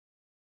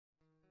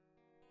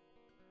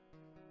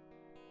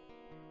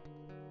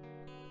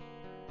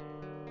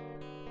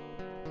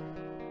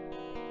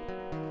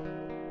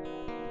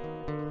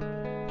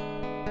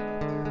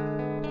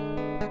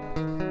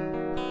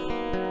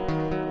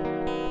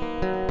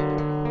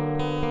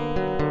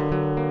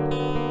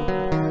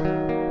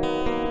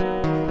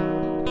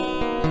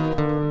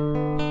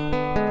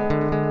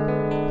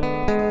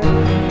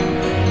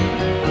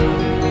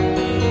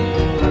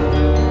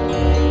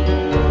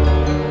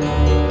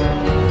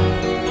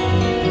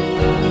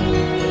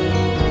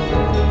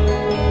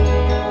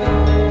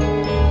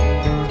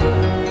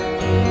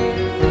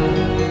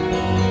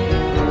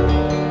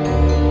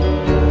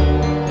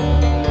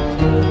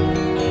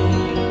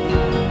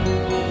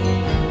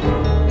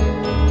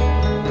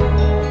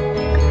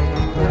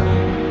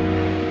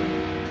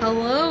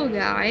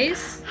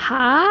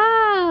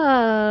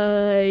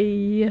Hi.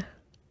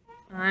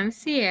 I'm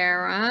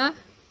Sierra,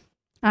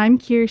 I'm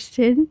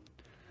Kirsten.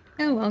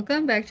 and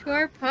welcome back to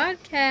our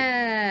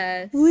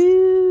podcast.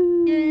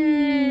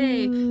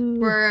 Yay! Woo!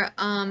 We're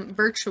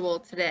virtual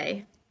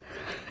today.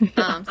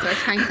 So we're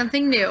trying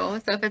something new.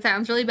 So if it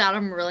sounds really bad,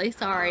 I'm really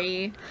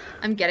sorry.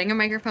 I'm getting a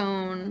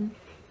microphone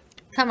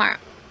tomorrow.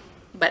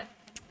 But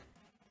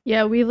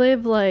Yeah, we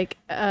live like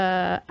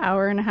an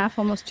hour and a half,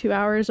 almost 2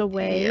 hours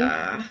away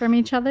yeah, from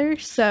each other.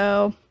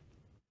 So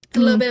it's a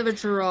little bit of a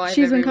drive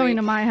she's been every coming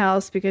to week. my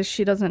house because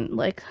she doesn't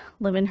like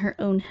live in her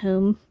own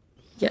home.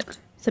 Yet.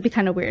 So it'd be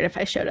kind of weird if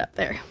I showed up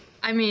there.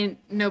 I mean,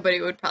 nobody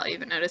would probably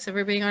even notice if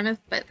we're being honest,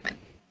 but it's fine.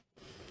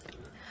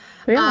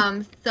 But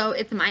yeah. So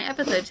it's my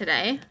episode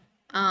today.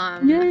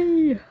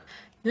 Yay!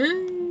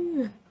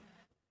 Yay.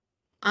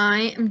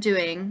 I am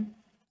doing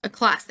a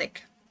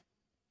classic.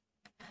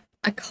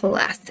 A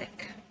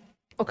classic.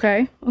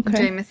 Okay. I'm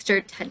doing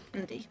Mr. Ted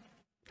Bundy.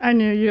 I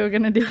knew you were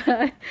gonna do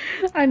that.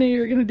 I knew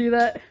you were gonna do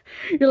that.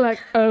 You're like,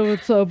 oh,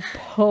 it's a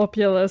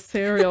popular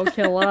serial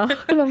killer.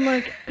 And I'm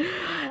like,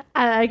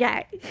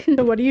 okay.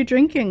 So what are you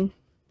drinking?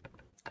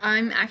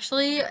 I'm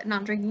actually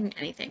not drinking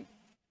anything.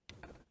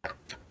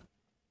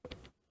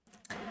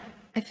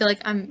 I feel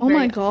like Oh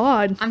my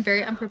god. I'm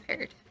very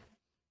unprepared.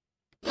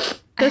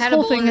 This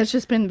whole thing has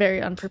just been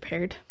very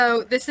unprepared.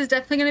 So this is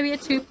definitely going to be a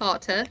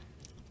two-parter.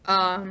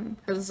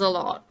 Because it's a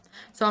lot.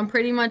 So I'm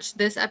pretty much,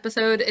 this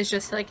episode is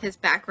just like his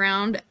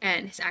background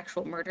and his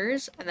actual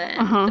murders. And then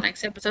the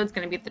next episode is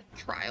going to be the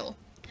trial.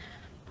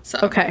 So,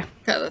 okay.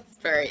 Because it's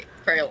very,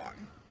 very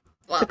long.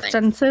 A lot It's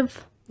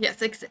extensive?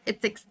 Yes, it's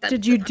extensive.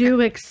 Did you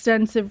do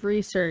extensive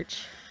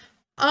research?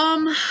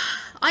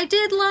 I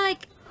did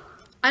like,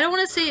 I don't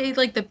want to say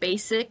like the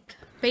basic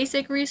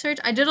research.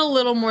 I did a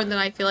little more than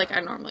I feel like I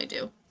normally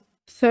do.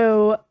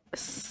 So,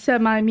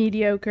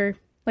 semi-mediocre.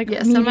 Like,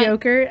 Yeah,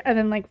 mediocre and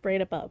then like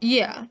right above.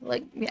 Yeah,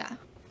 like, yeah.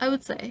 I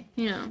would say,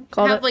 you know,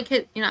 Called have it. like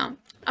hit, you know,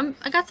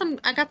 I got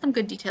some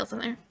good details in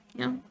there,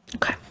 you know.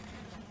 Okay.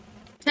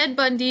 Ted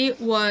Bundy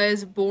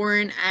was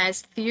born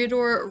as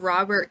Theodore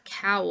Robert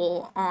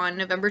Cowell on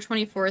November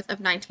 24th of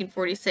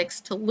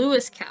 1946 to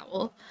Lewis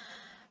Cowell.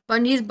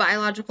 Bundy's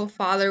biological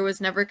father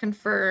was never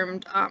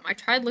confirmed. I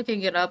tried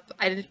looking it up.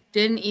 I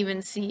didn't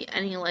even see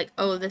any like,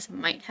 oh, this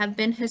might have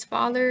been his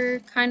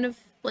father kind of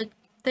like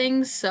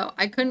things. So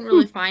I couldn't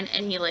really find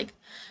any like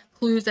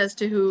clues as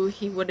to who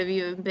he would have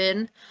even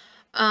been.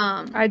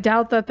 I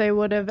doubt that they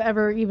would have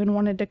ever even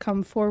wanted to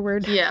come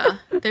forward. Yeah,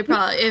 they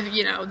probably,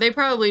 they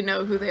probably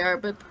know who they are,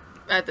 but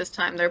at this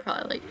time they're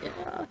probably like,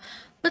 yeah,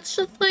 let's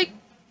just like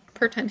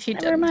pretend he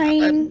didn't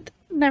happen.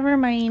 Never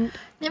mind.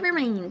 Never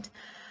mind.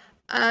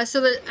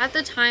 So at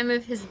the time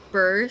of his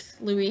birth,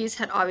 Louise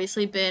had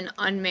obviously been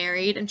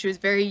unmarried and she was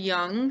very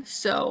young,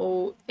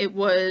 so it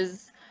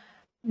was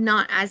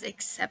not as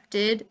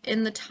accepted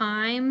in the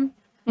time,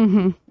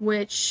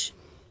 which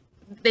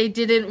they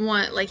didn't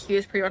want, like, he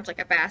was pretty much like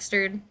a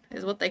bastard,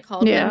 is what they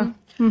called him.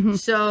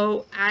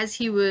 So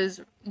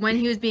when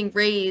he was being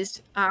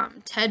raised,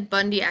 Ted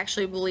Bundy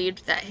actually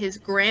believed that his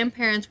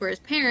grandparents were his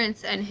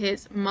parents and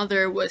his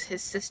mother was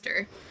his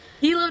sister.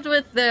 He lived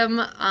with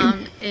them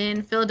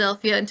in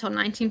Philadelphia until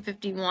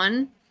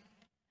 1951.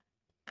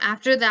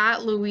 After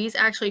that, Louise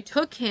actually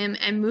took him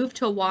and moved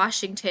to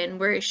Washington,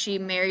 where she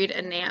married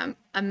a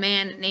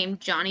man named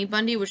Johnny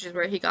Bundy, which is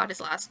where he got his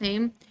last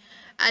name.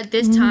 At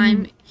this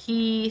time,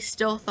 he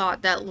still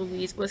thought that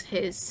Louise was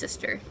his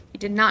sister. He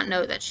did not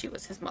know that she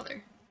was his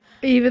mother.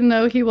 Even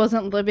though he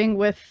wasn't living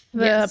with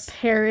the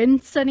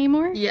parents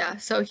anymore? Yeah,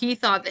 so he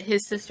thought that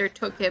his sister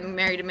took him,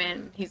 married a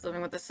man, he's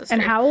living with his sister.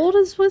 And how old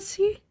was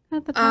he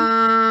at the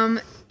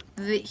time?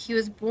 He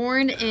was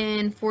born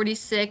in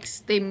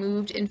 46, they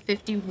moved in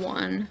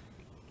 51.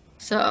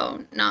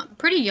 So, not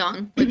pretty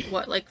young, like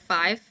what, like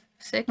 5,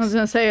 6? I was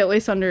gonna say at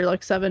least under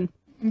like 7.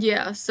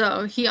 Yeah,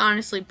 so he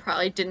honestly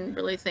probably didn't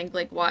really think,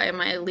 like, why am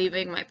I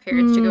leaving my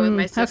parents to go with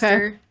my sister?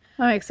 Okay.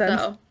 That makes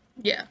sense. So,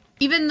 yeah.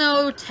 Even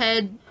though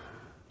Ted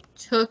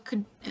took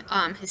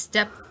his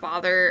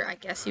stepfather, I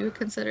guess you would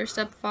consider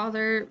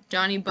stepfather,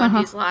 Johnny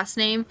Bundy's last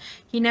name,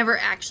 he never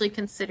actually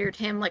considered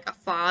him like a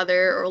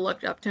father or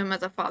looked up to him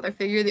as a father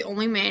figure. The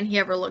only man he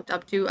ever looked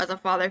up to as a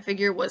father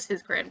figure was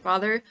his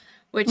grandfather,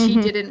 which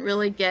he didn't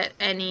really get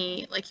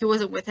any, like, he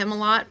wasn't with him a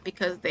lot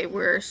because they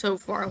were so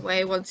far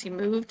away once he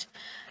moved.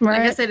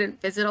 Right. I guess they didn't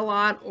visit a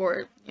lot,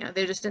 or,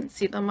 they just didn't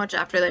see them much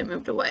after they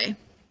moved away.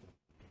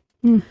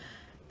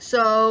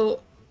 So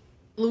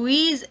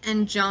Louise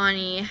and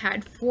Johnny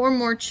had 4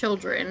 more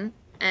children,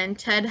 and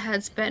Ted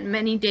had spent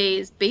many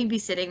days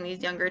babysitting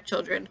these younger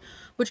children,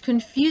 which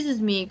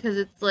confuses me because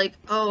it's like,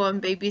 oh, I'm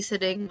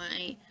babysitting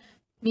my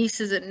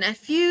nieces and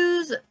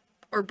nephews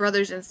or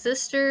brothers and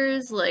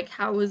sisters. Like,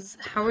 how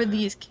are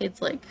these kids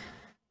like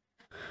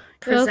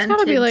presented? It's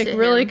gotta be like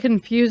really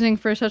confusing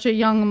for such a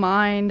young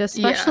mind,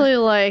 especially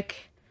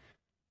like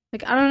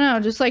I don't know,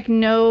 just like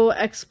no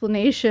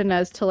explanation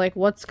as to like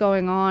what's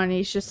going on.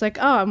 He's just like,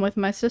 oh, I'm with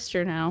my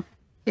sister now.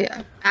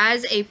 Yeah.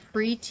 As a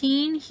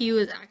preteen, he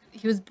was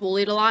he was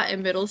bullied a lot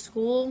in middle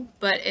school,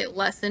 but it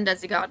lessened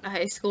as he got into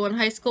high school. In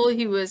high school,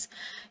 he was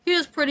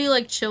pretty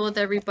like chill with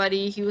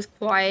everybody. He was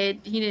quiet.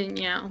 He didn't,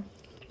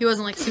 he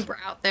wasn't like super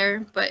out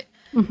there, but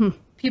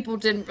people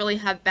didn't really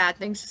have bad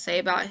things to say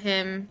about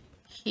him.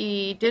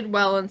 He did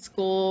well in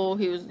school.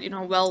 He was,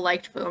 well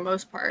liked for the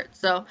most part.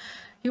 So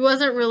he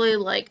wasn't really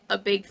like a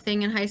big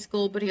thing in high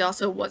school, but he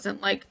also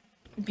wasn't like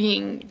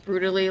being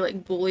brutally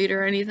like bullied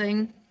or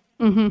anything.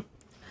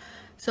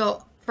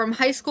 So from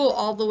high school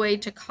all the way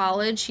to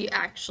college, he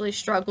actually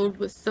struggled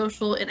with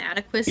social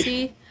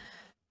inadequacy,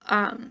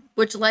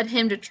 which led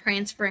him to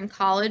transferring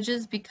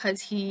colleges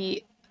because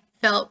he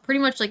felt pretty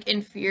much like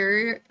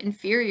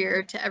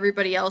inferior to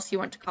everybody else he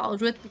went to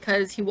college with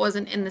because he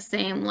wasn't in the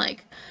same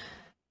like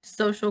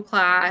social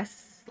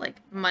class, like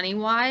money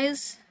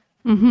wise.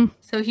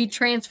 So he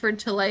transferred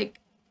to like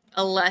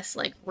a less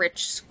like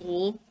rich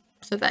school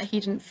so that he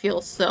didn't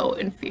feel so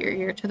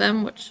inferior to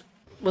them, which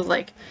was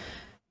like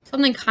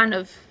something kind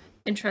of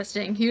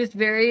interesting. He was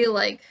very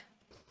like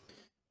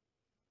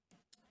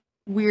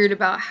weird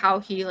about how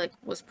he like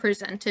was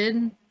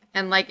presented,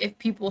 and like if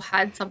people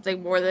had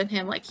something more than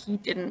him, like he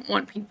didn't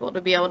want people to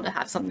be able to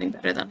have something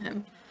better than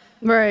him.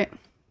 Right.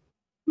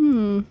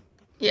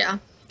 Yeah.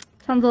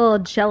 Sounds a little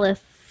jealous.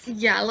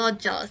 Yeah, a little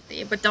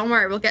jealousy, but don't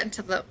worry, we'll get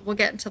into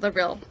the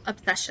real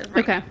obsession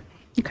right now.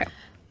 Okay.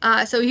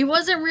 So he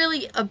wasn't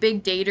really a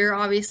big dater,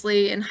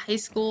 obviously, in high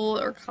school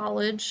or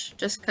college,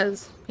 just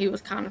because he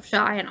was kind of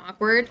shy and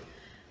awkward.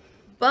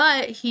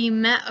 But he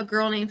met a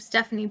girl named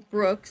Stephanie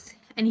Brooks,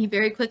 and he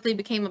very quickly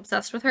became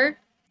obsessed with her.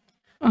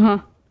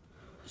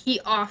 He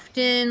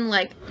often,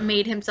 like,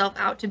 made himself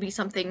out to be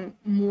something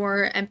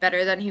more and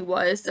better than he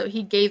was, so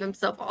he gave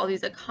himself all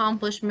these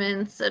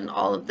accomplishments and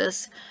all of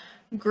this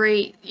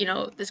great,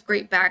 this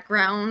great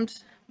background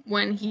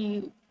when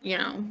he,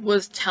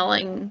 was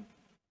telling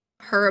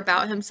her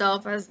about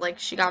himself as, like,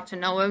 she got to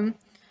know him.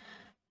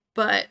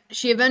 But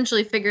she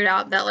eventually figured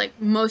out that, like,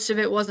 most of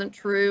it wasn't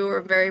true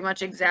or very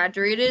much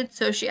exaggerated,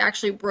 so she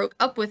actually broke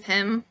up with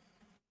him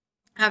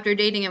after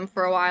dating him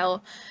for a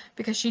while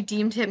because she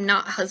deemed him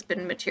not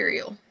husband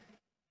material.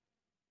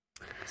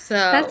 So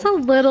that's a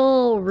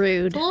little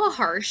rude. A little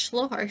harsh,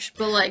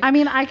 but like, I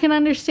mean, I can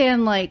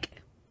understand like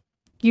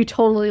you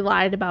totally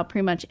lied about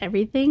pretty much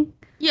everything.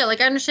 Yeah,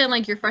 like I understand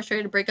like you're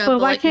frustrated to break up, but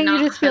why like, can't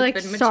you just be like,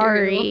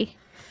 material.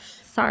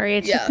 sorry,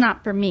 it's just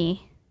not for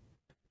me.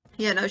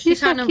 Yeah, no, she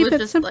kind of was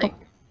just simple. Like,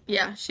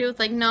 yeah, she was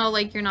like, no,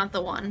 like you're not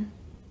the one.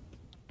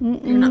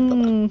 You're not the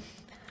one.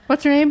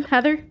 What's her name?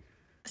 Heather?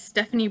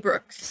 Stephanie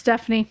Brooks.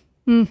 Stephanie.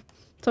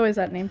 It's always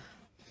that name.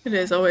 It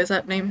is always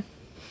that name.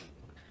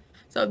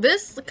 So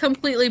this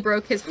completely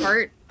broke his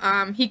heart.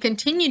 He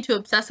continued to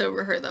obsess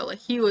over her though. Like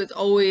he was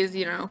always,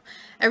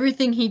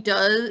 everything he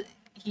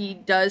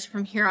does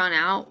from here on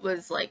out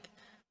was like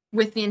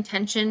with the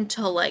intention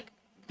to like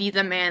be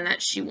the man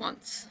that she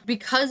wants.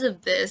 Because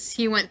of this,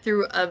 he went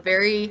through a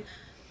very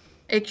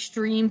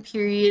extreme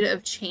period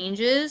of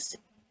changes.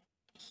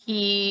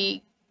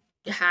 He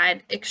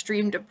had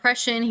extreme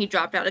depression. He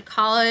dropped out of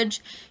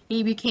college.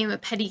 He became a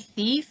petty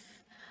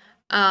thief.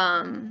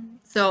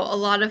 So a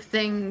lot of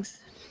things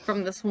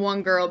from this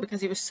one girl,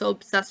 because he was so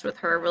obsessed with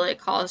her, really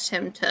caused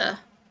him to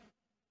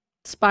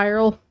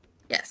spiral.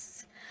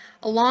 Yes.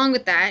 Along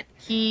with that,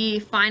 he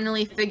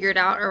finally figured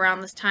out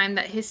around this time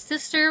that his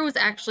sister was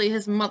actually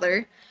his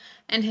mother,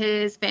 and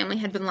his family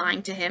had been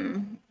lying to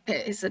him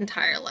his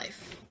entire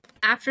life.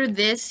 After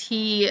this,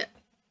 he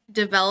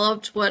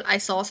developed what I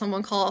saw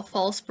someone call a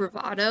false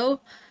bravado.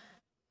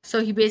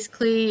 So he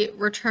basically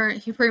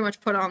he pretty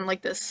much put on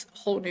like this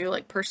whole new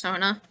like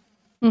persona.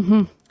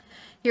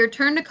 He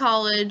returned to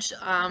college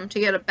to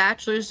get a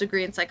bachelor's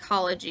degree in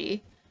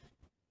psychology.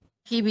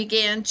 He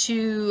began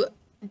to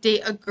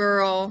date a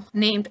girl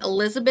named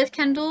Elizabeth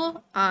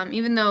Kendall.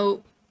 Even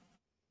though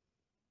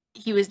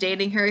he was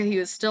dating her, he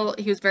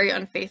was very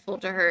unfaithful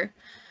to her.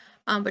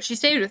 But she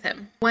stayed with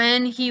him.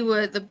 When he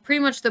was pretty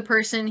much the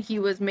person he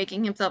was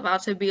making himself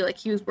out to be, like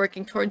he was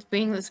working towards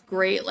being this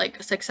great,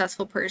 like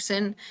successful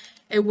person,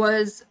 it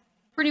was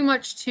pretty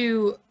much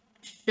to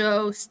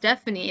show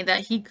Stephanie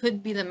that he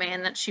could be the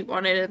man that she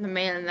wanted and the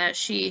man that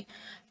she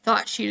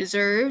thought she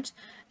deserved.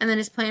 And then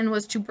his plan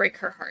was to break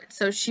her heart.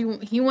 So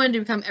he wanted to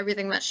become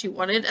everything that she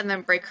wanted and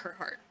then break her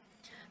heart.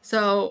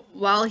 So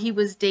while he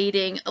was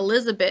dating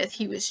Elizabeth,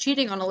 he was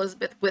cheating on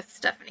Elizabeth with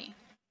Stephanie.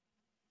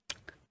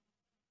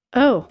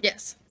 Oh.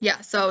 Yes.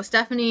 Yeah. So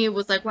Stephanie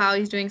was like, wow,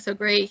 he's doing so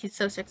great. He's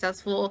so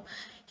successful.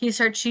 He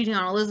starts cheating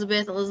on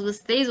Elizabeth. Elizabeth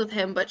stays with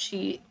him, but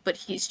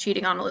he's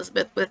cheating on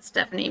Elizabeth with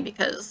Stephanie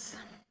because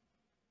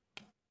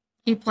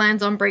he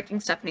plans on breaking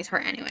Stephanie's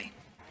heart anyway.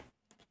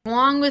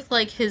 Along with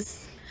like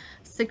his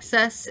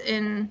success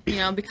in,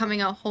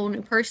 becoming a whole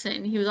new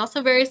person, he was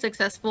also very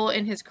successful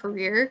in his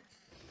career.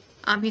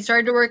 He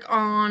started to work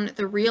on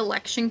the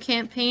re-election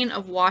campaign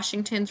of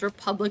Washington's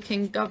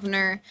Republican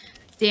governor,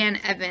 Dan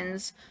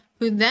Evans,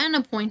 who then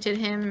appointed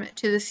him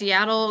to the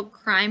Seattle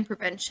Crime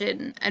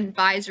Prevention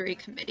Advisory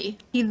Committee.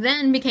 He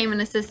then became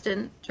an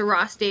assistant to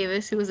Ross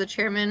Davis, who was the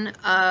chairman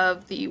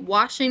of the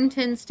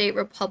Washington State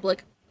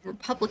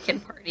Republican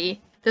Party,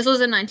 This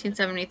was in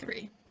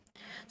 1973.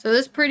 So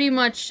this pretty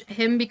much,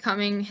 him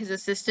becoming his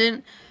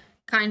assistant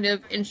kind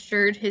of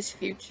ensured his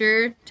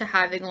future to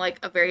having like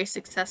a very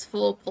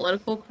successful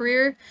political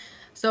career.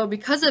 So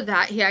because of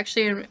that, he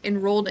actually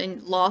enrolled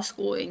in law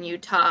school in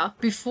Utah.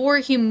 Before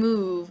he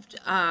moved,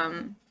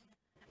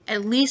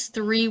 at least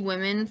 3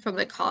 women from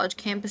the college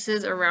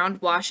campuses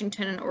around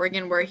Washington and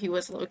Oregon, where he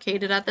was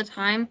located at the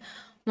time,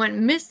 went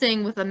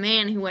missing with a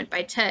man who went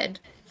by Ted.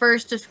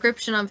 First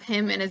description of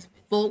him in his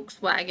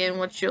Volkswagen,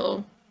 which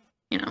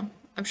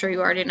I'm sure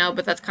you already know,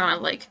 but that's kind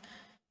of like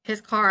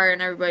his car,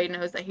 and everybody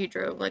knows that he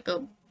drove like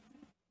a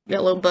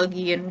yellow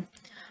buggy and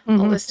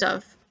all this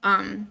stuff.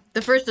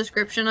 The first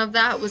description of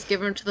that was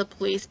given to the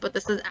police, but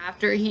this is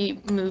after he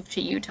moved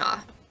to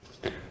Utah.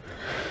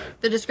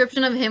 The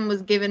description of him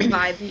was given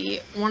by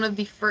one of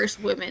the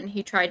first women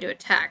he tried to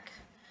attack.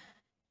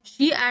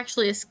 She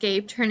actually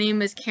escaped. Her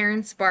name is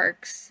Karen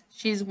Sparks.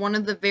 She's one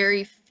of the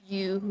very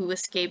few who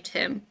escaped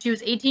him. She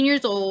was 18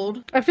 years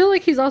old. I feel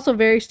like he's also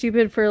very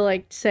stupid for,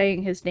 like,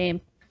 saying his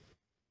name.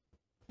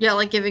 Yeah,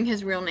 like giving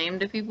his real name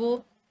to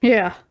people.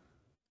 Yeah.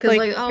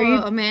 Because,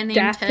 a man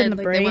named Ted,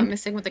 like, they went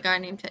missing with a guy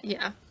named Ted.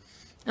 Yeah.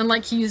 And,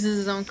 like, he uses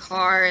his own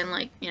car and,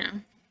 like,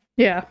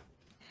 Yeah.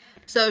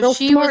 So real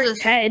she smart was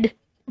Ted.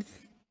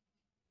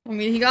 I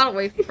mean, he got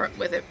away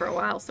with it for a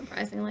while,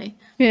 surprisingly.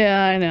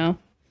 Yeah, I know.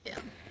 Yeah.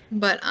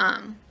 But,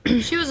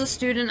 she was a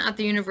student at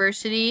the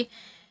university,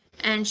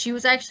 and she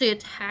was actually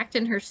attacked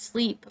in her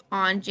sleep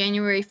on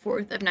January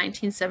 4th of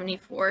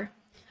 1974.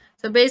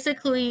 So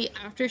basically,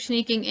 after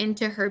sneaking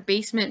into her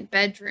basement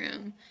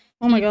bedroom,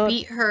 he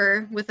beat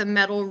her with a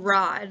metal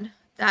rod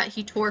that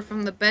he tore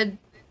from the bed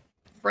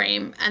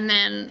frame, and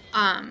then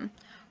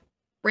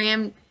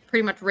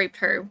pretty much raped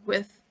her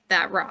with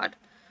that rod.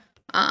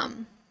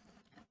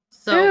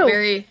 So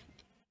Ew.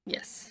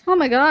 yes. Oh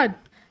my god.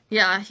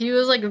 Yeah, he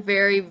was like a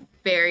very,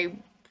 very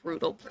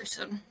brutal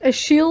person. Is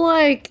she,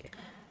 like,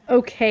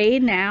 okay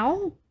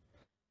now?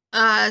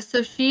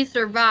 So she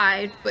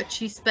survived, but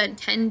she spent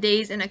 10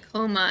 days in a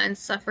coma and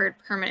suffered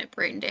permanent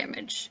brain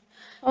damage.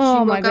 Oh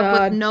She my woke up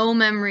god. with no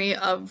memory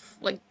of,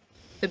 like,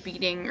 the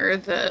beating or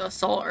the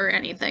assault or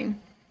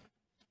anything.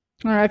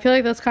 I feel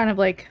like that's kind of,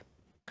 like,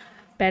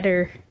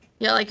 better.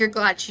 Yeah, like, you're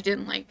glad she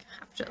didn't, like,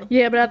 have to.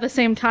 Yeah, but at the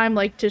same time,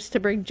 like, just to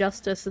bring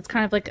justice, it's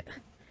kind of like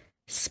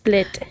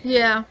split.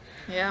 Yeah,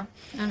 I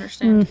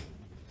understand.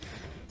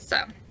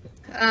 So,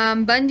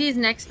 Bundy's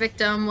next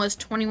victim was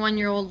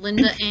 21-year-old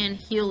Linda Ann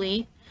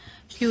Healy.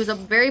 She was a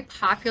very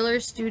popular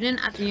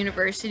student at the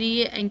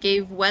university and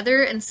gave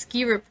weather and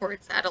ski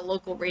reports at a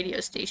local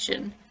radio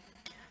station.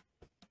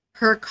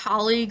 Her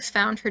colleagues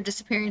found her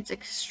disappearance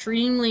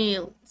extremely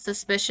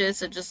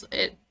suspicious.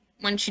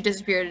 When she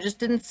disappeared, it just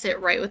didn't sit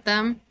right with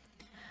them.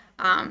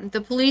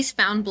 The police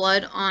found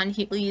blood on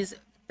Healy's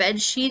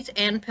bed sheets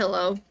and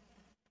pillow,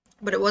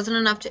 but it wasn't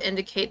enough to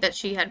indicate that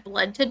she had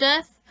bled to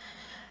death.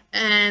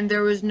 And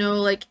there was no,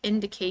 like,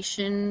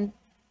 indication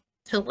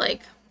to,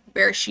 like,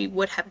 where she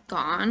would have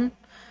gone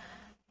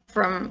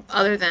from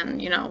other than,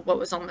 what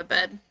was on the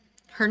bed.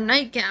 Her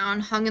nightgown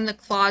hung in the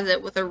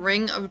closet with a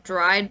ring of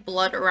dried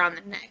blood around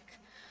the neck.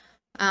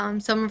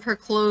 Some of her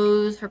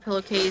clothes, her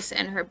pillowcase,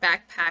 and her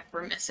backpack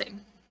were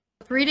missing.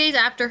 3 days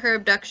after her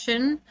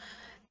abduction,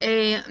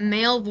 a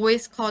male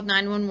voice called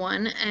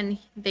 911, and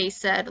they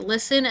said,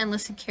 "Listen and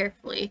listen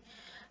carefully.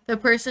 The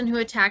person who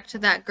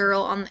attacked that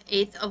girl on the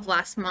 8th of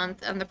last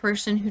month and the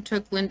person who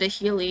took Linda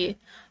Healy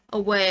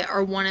away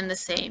are one and the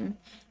same.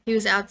 He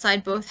was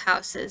outside both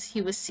houses.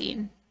 He was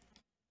seen."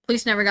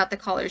 Police never got the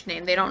caller's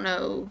name. They don't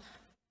know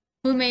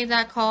who made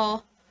that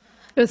call.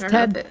 It was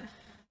Ted.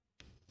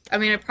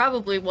 It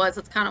probably was.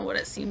 That's kind of what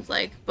it seems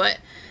like. But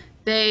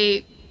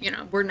they,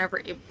 were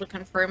never able to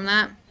confirm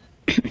that.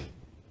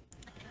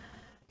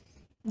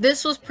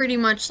 This was pretty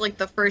much like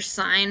the first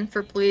sign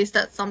for police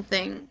that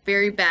something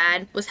very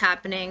bad was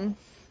happening.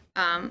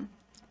 And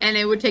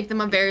it would take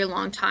them a very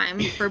long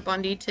time for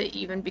Bundy to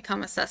even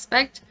become a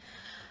suspect.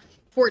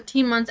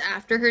 14 months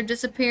after her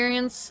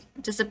disappearance,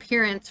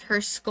 her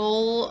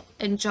skull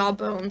and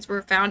jawbones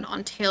were found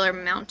on Taylor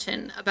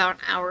Mountain, about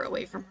an hour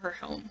away from her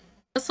home.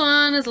 This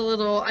one is a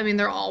little,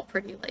 they're all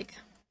pretty, like,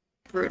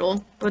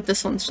 brutal, but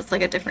this one's just,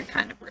 like, a different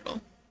kind of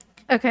brutal.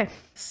 Okay.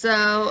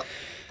 So,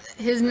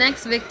 his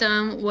next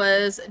victim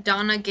was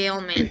Donna Gail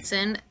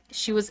Manson.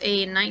 She was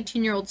a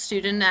 19-year-old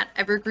student at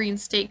Evergreen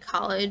State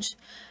College.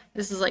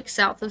 This is, like,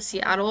 south of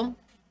Seattle.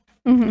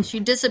 Mm-hmm. She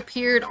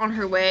disappeared on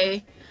her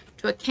way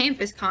to a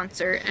campus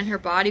concert, and her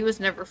body was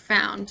never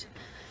found.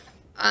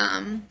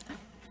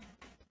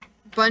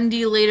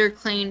 Bundy later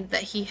claimed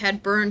that he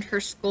had burned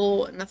her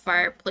skull in the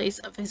fireplace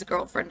of his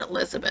girlfriend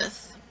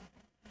Elizabeth.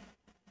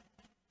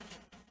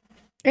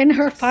 In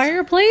her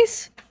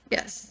fireplace?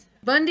 Yes.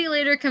 Bundy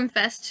later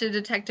confessed to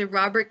Detective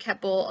Robert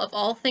Keppel, "Of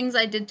all things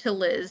I did to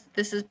Liz,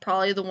 this is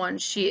probably the one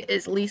she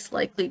is least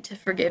likely to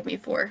forgive me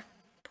for."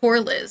 Poor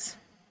Liz.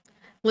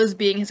 Liz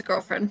being his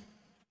girlfriend.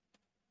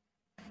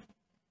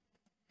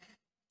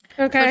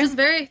 Okay. So just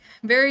very,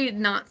 very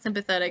not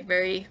sympathetic,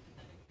 very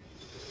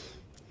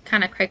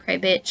kind of cray-cray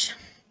bitch.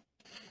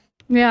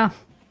 Yeah.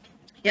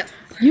 Yes.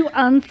 You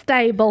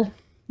unstable.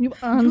 You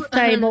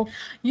unstable.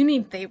 You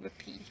need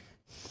therapy.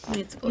 You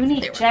need to go You to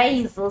need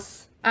therapy.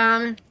 Jesus.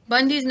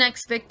 Bundy's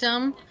next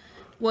victim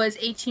was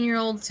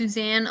 18-year-old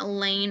Suzanne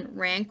Elaine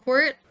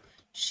Rancourt.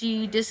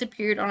 She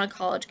disappeared on a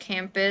college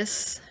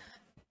campus.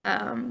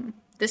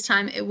 This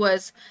time it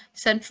was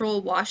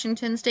Central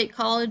Washington State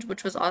College,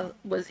 which was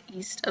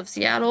east of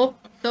Seattle.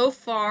 So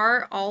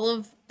far, all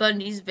of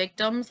Bundy's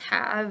victims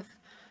have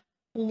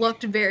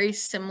looked very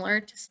similar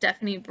to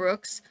Stephanie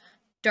Brooks.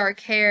 Dark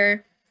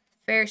hair,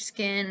 fair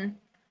skin,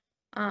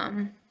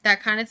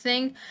 that kind of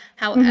thing.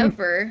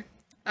 However,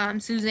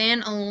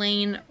 Suzanne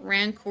Elaine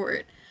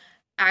Rancourt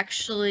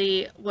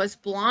actually was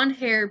blonde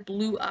hair,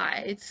 blue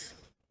eyes.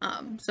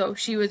 So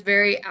she was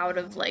very out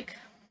of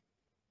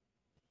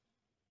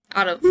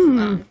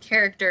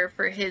character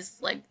for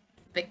his like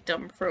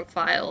victim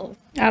profile.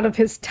 Out of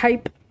his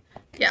type.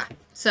 Yeah.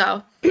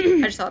 So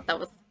I just thought that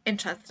was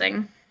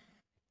interesting.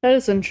 That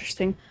is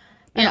interesting.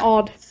 And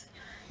odd.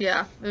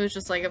 Yeah. It was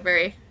just like a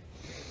very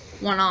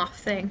one-off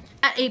thing.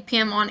 At 8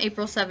 p.m. on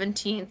April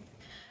 17th,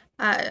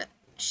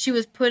 she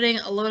was putting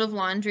a load of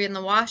laundry in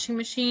the washing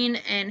machine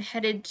and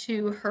headed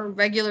to her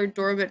regular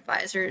dorm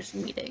advisors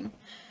meeting.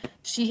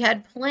 She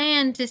had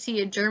planned to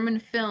see a German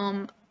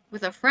film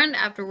with a friend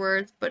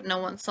afterwards, but no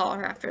one saw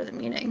her after the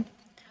meeting.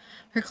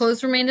 Her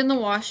clothes remained in the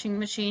washing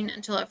machine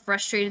until a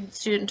frustrated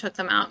student took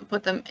them out and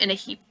put them in a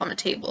heap on the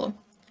table.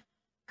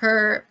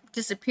 Her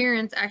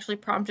disappearance actually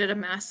prompted a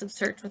massive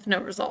search with no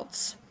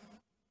results.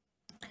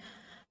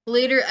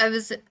 Later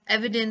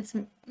evidence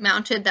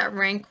mounted that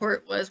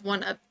Rancourt was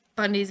one of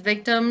Bundy's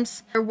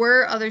victims. There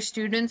were other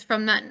students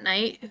from that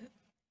night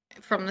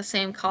from the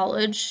same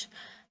college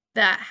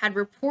that had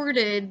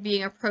reported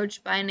being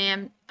approached by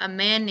a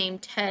man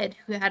named Ted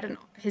who had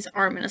his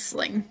arm in a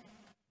sling.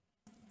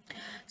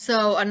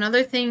 So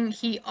another thing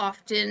he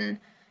often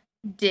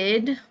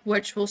did,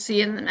 which we'll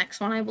see in the next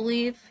one, I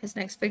believe, his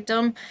next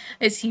victim,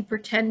 is he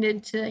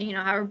pretended to,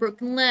 have a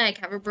broken leg,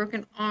 have a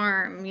broken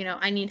arm,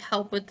 I need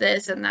help with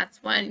this, and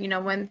that's when,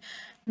 when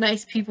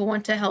nice people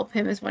went to help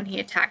him is when he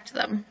attacked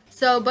them.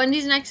 So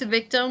Bundy's next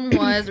victim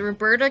was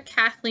Roberta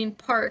Kathleen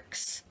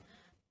Parks.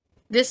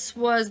 This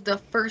was the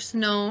first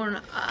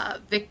known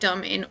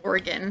victim in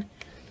Oregon.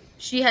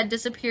 She had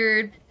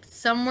disappeared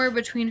somewhere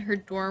between her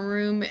dorm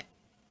room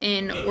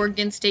in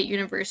Oregon State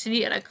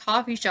University and a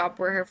coffee shop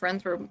where her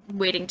friends were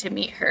waiting to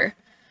meet her.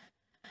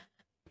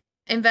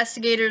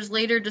 Investigators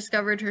later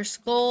discovered her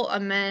skull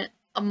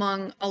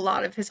among a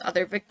lot of his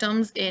other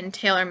victims in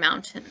Taylor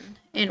Mountain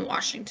in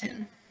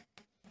Washington.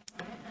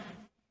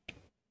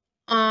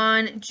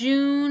 In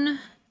June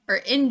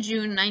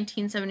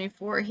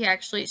 1974, he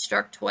actually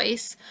struck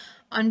twice,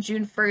 on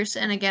June 1st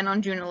and again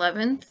on June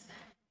 11th.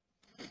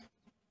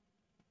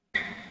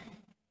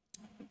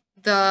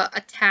 The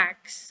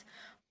attacks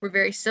were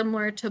very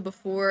similar to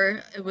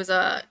before. It was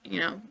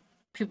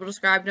people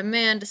described a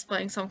man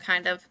displaying some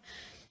kind of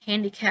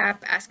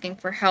handicap, asking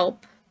for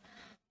help.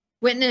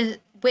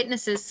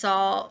 Witnesses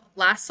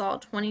last saw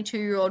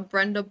 22-year-old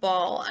Brenda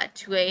Ball at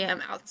 2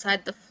 a.m.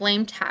 outside the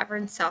Flame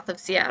Tavern south of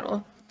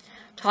Seattle,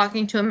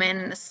 talking to a man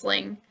in a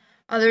sling.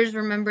 Others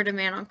remembered a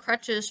man on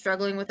crutches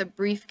struggling with a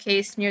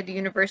briefcase near the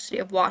University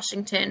of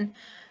Washington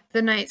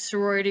the night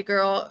sorority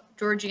girl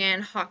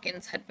Georgianne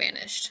Hawkins had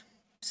vanished.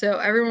 So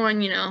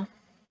everyone,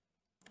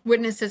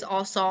 witnesses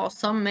all saw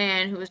some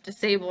man who was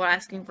disabled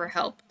asking for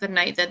help the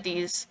night that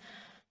these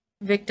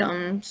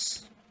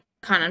victims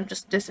kind of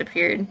just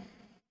disappeared.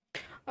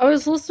 I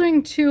was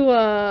listening to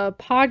a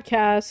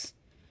podcast.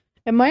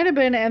 It might have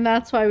been And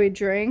That's Why We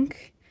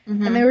Drink.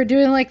 Mm-hmm. And they were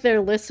doing like their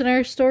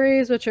listener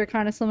stories, which are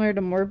kind of similar to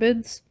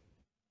Morbid's.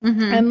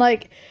 Mm-hmm. And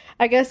like,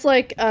 I guess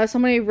like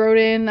somebody wrote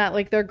in that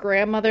like their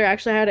grandmother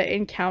actually had an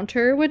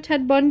encounter with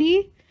Ted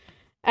Bundy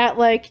at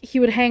like, he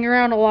would hang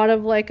around a lot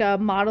of like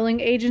modeling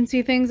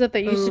agency things that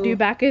they used to do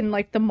back in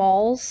like the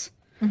malls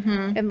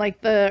in like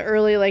the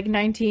early like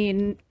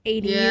 1980s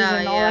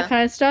and all that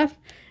kind of stuff.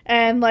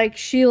 And like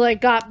she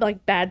like got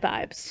like bad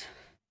vibes.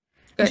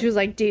 And she was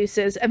like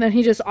deuces. And then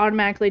he just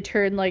automatically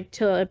turned like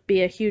to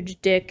be a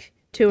huge dick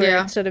to her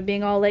instead of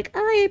being all like,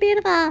 oh, you're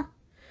beautiful.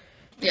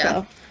 Yeah.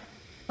 So.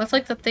 That's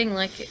like the thing,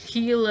 like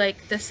he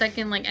like the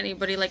second like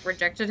anybody like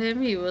rejected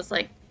him, he was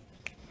like,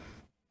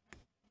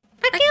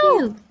 fuck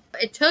you.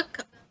 It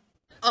took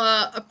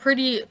a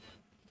pretty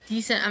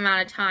decent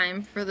amount of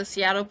time for the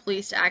Seattle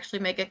police to actually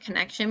make a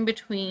connection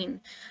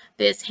between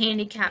this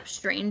handicapped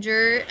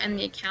stranger and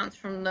the accounts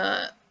from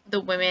the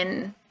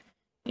women,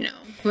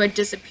 who had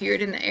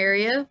disappeared in the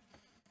area.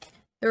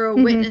 There were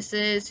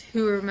witnesses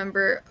who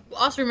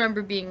also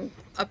remember being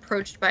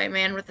approached by a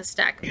man with a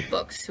stack of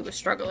books who was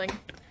struggling.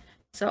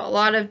 So a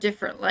lot of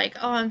different, like,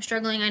 oh, I'm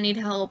struggling, I need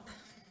help,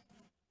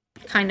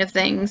 kind of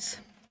things.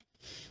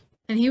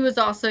 And he was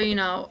also,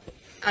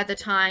 at the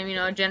time,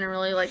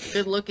 generally, like,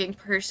 good-looking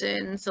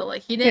person. So,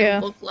 like, he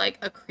didn't look like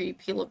a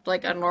creep. He looked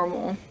like a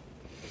normal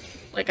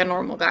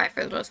guy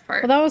for the most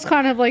part. Well, that was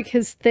kind of, like,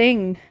 his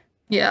thing.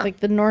 Yeah. Like,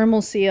 the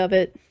normalcy of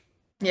it.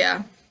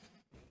 Yeah.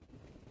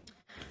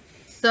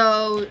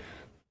 So,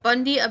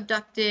 Bundy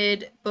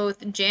abducted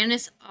both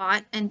Janice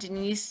Ott and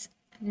Denise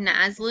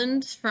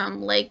Naslund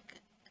from Lake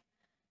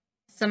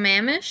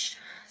Sammamish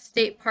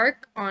State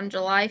Park on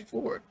July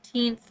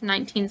 14th,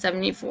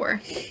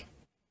 1974.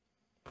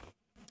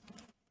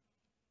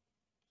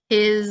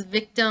 His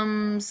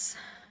victims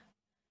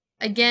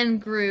again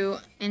grew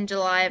in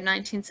July of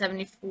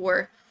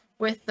 1974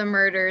 with the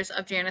murders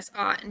of Janice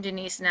Ott and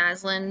Denise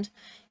Naslund.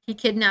 He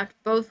kidnapped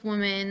both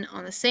women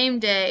on the same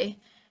day,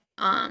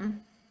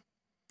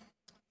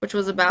 which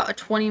was about a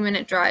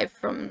 20-minute drive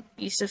from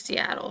east of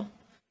Seattle.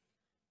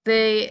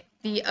 The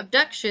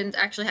abductions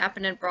actually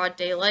happened in broad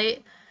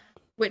daylight.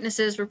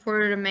 Witnesses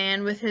reported a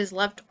man with his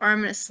left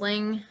arm in a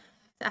sling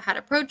that had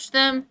approached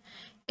them,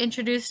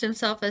 introduced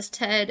himself as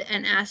Ted,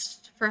 and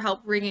asked for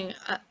help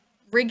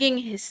rigging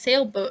his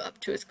sailboat up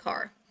to his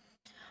car.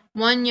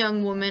 One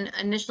young woman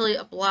initially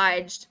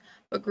obliged,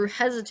 but grew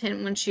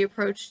hesitant when she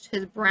approached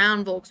his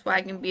brown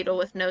Volkswagen Beetle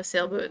with no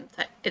sailboat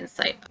in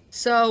sight.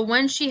 So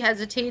when she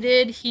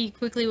hesitated, he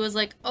quickly was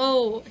like,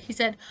 he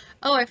said,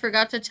 I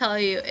forgot to tell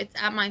you,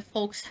 it's at my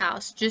folks'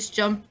 house, just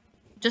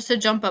to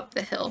jump up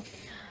the hill.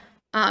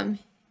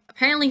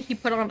 Apparently he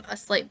put on a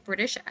slight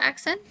British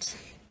accent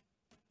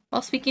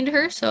while speaking to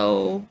her,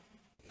 so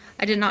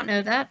I did not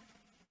know that.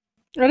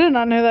 I did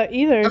not know that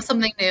either. That's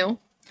something new.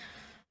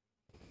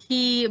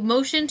 He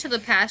motioned to the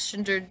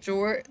passenger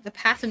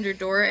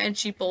door, and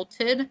she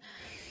bolted.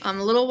 A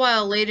little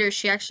while later,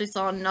 she actually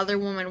saw another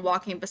woman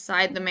walking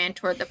beside the man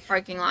toward the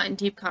parking lot in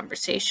deep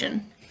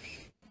conversation.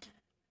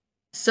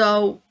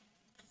 So,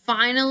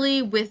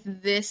 finally,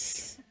 with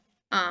this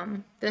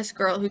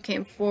girl who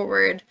came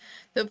forward,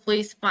 the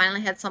police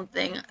finally had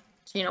something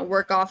to,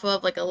 work off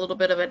of, like a little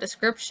bit of a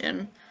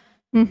description.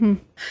 Mm-hmm.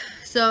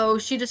 So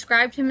she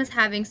described him as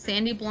having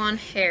sandy blonde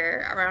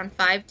hair, around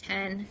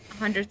 5'10",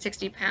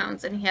 160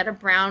 pounds, and he had a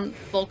brown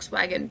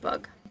Volkswagen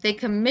Bug. They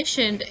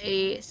commissioned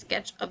a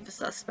sketch of the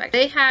suspect.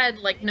 They had,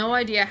 no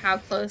idea how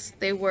close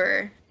they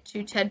were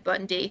to Ted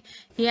Bundy.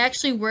 He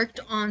actually worked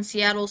on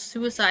Seattle's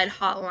suicide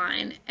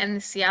hotline, and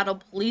the Seattle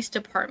Police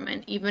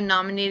Department even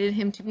nominated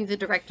him to be the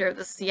director of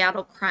the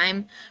Seattle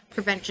Crime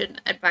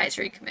Prevention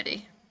Advisory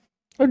Committee.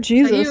 Oh,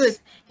 Jesus.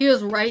 So he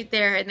was right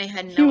there, and they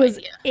had no idea. He was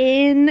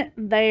in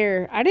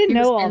there. I didn't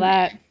know all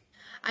that.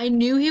 I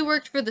knew he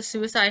worked for the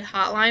suicide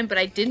hotline, but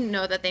I didn't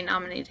know that they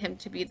nominated him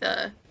to be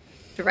the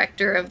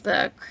director of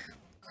the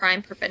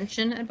Crime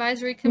Prevention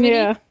Advisory Committee.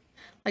 Yeah.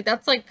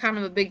 That's, kind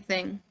of a big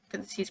thing,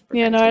 because he's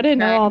preventing crime. I didn't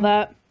know all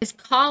that. His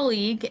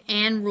colleague,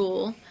 Anne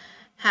Rule,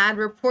 had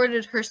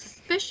reported her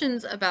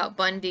suspicions about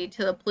Bundy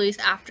to the police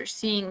after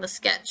seeing the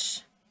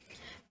sketch.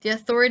 The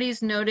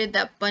authorities noted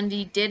that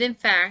Bundy did, in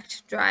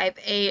fact, drive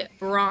a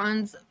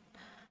bronze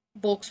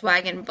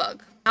Volkswagen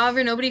Bug.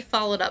 However, nobody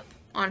followed up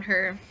on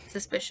her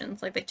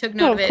suspicions. They took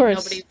note of it,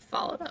 nobody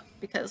followed up.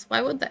 Because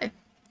why would they?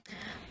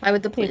 Why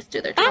would the police do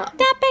their job?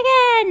 Backed up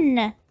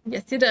again!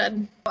 Yes, you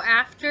did.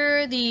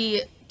 After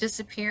the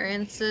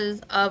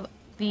disappearances of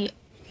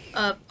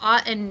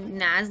Ott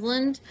and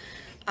Naslund,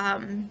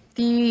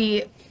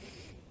 the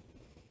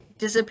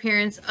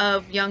disappearance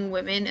of young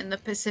women in the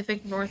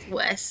Pacific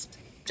Northwest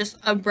just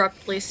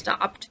abruptly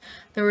stopped.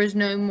 There was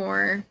no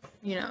more,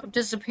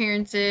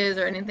 disappearances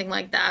or anything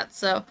like that.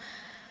 So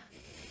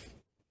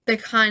they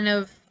kind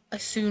of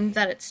assumed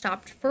that it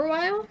stopped for a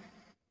while.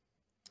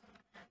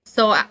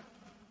 So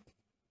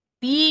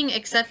being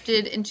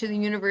accepted into the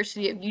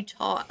University of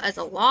Utah as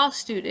a law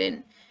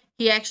student,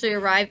 he actually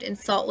arrived in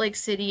Salt Lake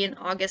City in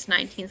August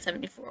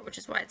 1974, which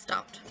is why it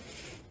stopped.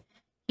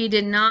 It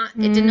did not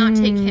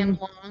take him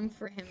long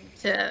for him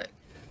to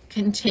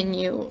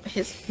continue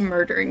his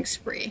murdering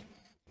spree.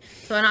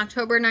 So in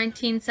October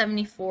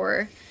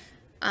 1974,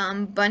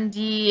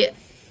 Bundy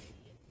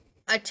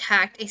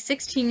attacked a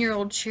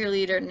 16-year-old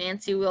cheerleader,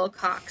 Nancy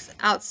Wilcox,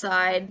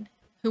 outside,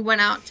 who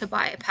went out to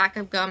buy a pack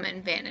of gum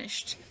and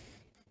vanished.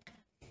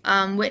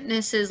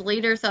 Witnesses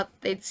later thought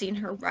they'd seen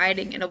her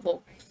riding in a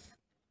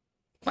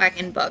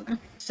Volkswagen Bug.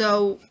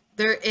 So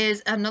there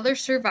is another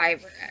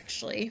survivor,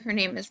 actually. Her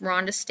name is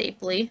Rhonda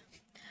Stapley.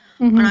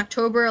 Mm-hmm. On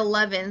October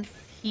 11th,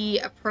 he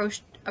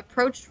approached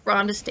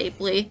Rhonda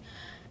Stapley.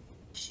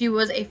 She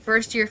was a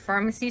first-year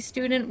pharmacy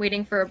student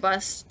waiting for a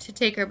bus to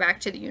take her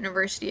back to the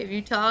University of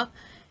Utah.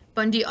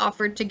 Bundy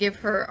offered to give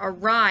her a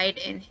ride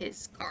in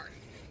his car.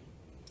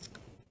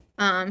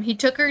 He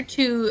took her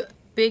to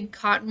Big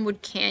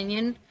Cottonwood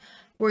Canyon,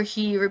 where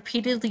he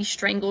repeatedly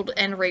strangled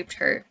and raped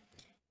her.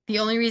 The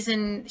only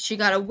reason she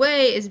got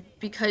away is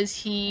because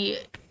he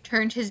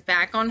turned his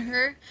back on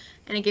her,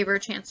 and it gave her a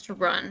chance to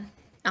run.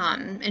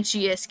 And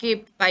she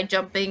escaped by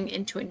jumping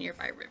into a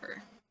nearby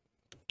river.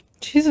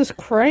 Jesus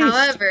Christ.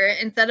 However,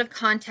 instead of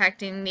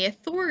contacting the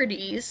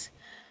authorities,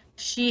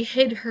 she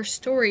hid her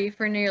story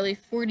for nearly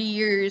 40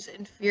 years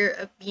in fear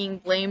of being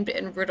blamed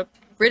and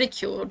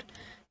ridiculed.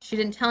 She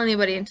didn't tell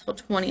anybody until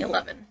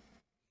 2011.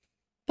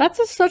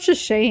 That's such a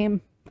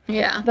shame.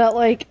 Yeah.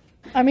 That,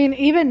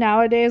 even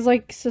nowadays,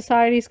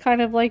 society's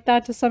kind of like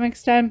that to some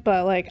extent,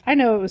 but, I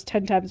know it was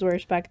 10 times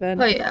worse back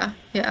then. Oh, yeah.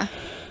 Yeah.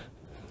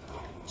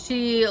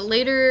 She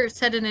later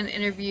said in an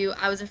interview,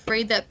 "I was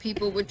afraid that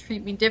people would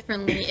treat me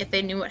differently if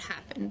they knew what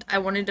happened. I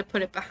wanted to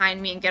put it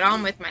behind me and get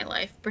on with my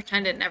life,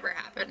 pretend it never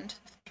happened."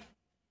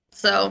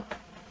 So,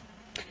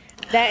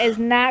 that is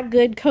not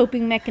good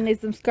coping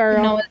mechanisms,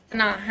 girl. no, it's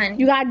not, honey.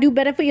 You gotta do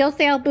better for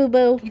yourself,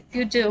 boo-boo. Yes,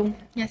 you do.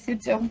 Yes, you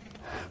do.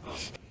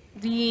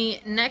 The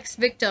next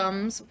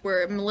victims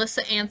were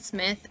Melissa Ann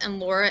Smith and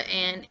Laura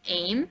Ann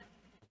Aim,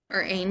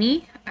 or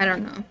Amy. I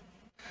don't know.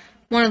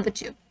 One of the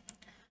two.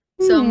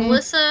 So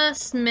Melissa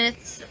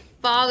Smith's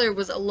father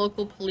was a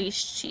local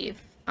police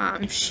chief.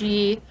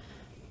 She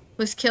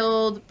was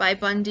killed by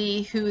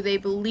Bundy, who they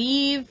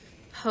believe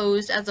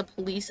posed as a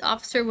police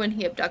officer when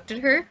he abducted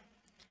her.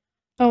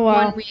 Oh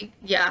wow. 1 week,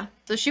 yeah.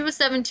 So she was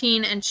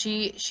 17, and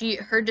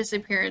her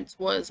disappearance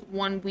was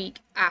 1 week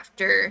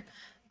after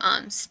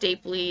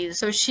Stapley's.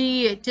 So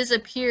she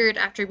disappeared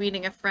after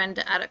meeting a friend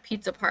at a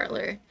pizza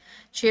parlor.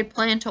 She had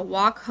planned to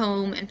walk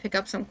home and pick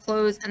up some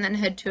clothes and then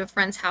head to a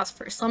friend's house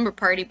for a slumber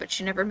party, but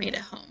she never made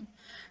it home.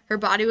 Her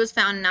body was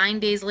found 9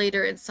 days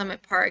later in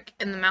Summit Park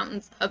in the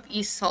mountains of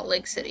East Salt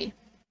Lake City.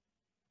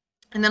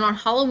 And then on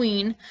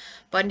Halloween,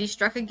 Bundy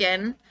struck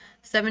again.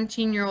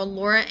 17-year-old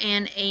Laura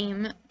Ann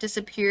Aim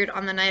disappeared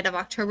on the night of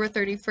October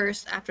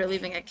 31st after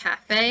leaving a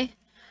cafe.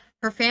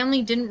 Her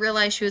family didn't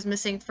realize she was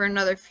missing for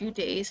another few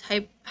days.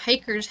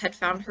 Hikers had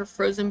found her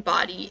frozen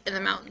body in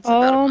the mountains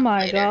about a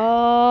month later.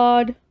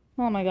 God.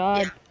 Oh my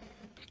god. Yeah.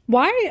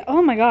 Why?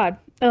 Oh my god.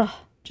 Ugh.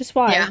 Just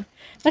why? Yeah.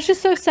 That's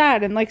just so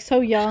sad and like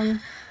so young.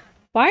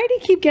 Why did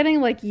he keep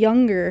getting like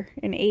younger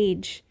in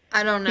age?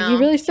 I don't know. Like, he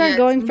really started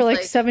going for like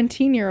like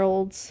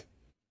 17-year-olds.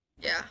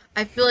 Yeah.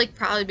 I feel like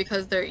probably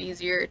because they're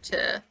easier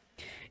to.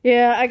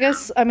 Yeah, I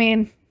guess. I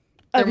mean,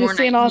 have you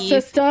seen our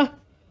sister?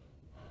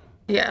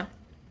 Yeah.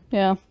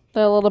 Yeah,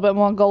 they're a little bit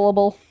more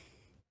gullible.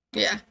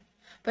 Yeah,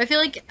 but I feel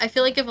like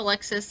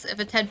if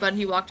a Ted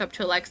Bundy walked up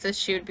to Alexis,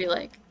 she would be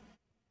like,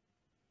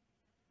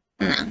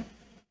 "No,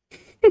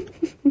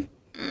 no."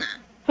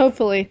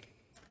 Hopefully.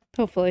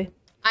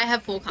 I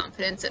have full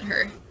confidence in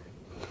her.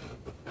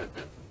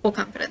 Full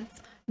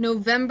confidence.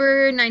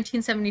 November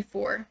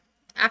 1974.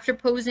 After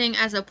posing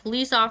as a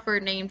police officer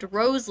named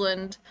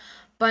Roseland,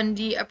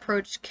 Bundy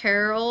approached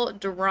Carol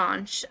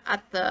DeRanch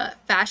at the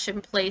Fashion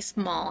Place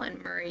Mall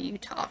in Murray,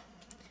 Utah.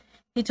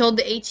 He told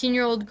the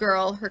 18-year-old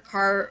girl her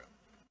car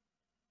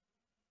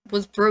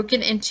was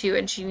broken into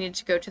and she needed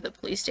to go to the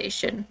police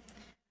station.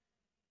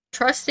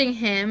 Trusting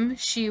him,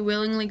 she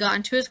willingly got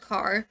into his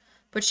car,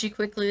 but she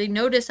quickly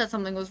noticed that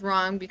something was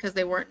wrong because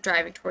they weren't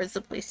driving towards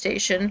the police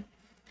station.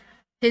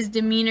 His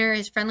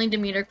friendly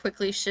demeanor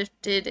quickly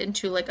shifted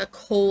into like a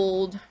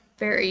cold,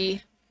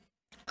 very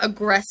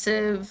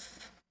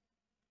aggressive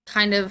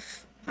kind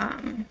of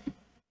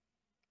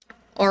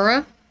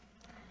aura.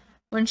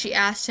 When she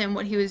asked him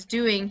what he was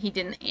doing, he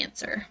didn't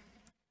answer.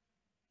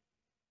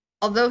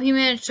 Although he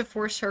managed to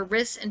force her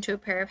wrists into a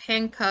pair of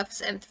handcuffs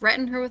and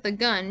threaten her with a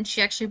gun,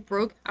 she actually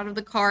broke out of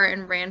the car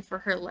and ran for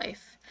her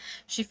life.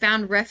 She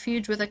found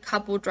refuge with a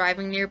couple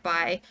driving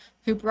nearby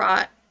who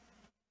brought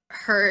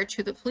her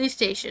to the police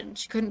station.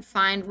 She couldn't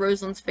find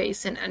Roseland's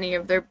face in any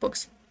of their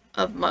books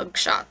of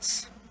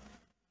mugshots.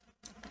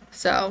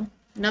 So,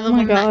 another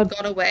one that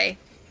got away.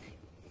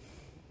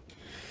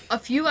 A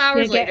few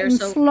hours later,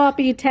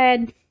 sloppy,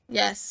 Ted.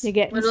 Yes. You're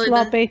getting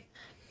sloppy.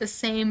 The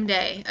same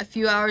day, a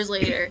few hours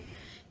later,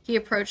 he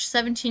approached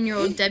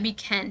 17-year-old Debbie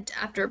Kent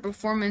after a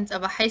performance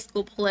of a high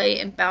school play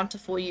in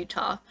Bountiful,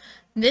 Utah.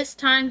 This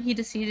time, he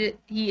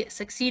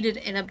succeeded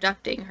in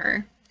abducting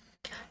her.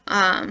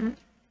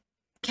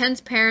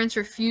 Kent's parents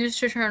refused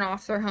to turn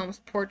off their home's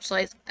porch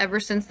lights ever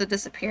since the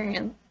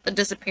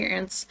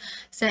disappearance,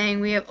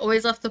 saying, "We have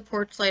always left the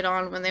porch light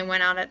on when they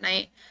went out at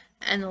night,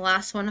 and the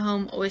last one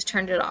home always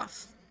turned it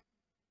off.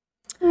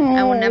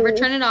 I will never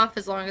turn it off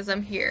as long as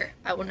I'm here.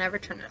 I will never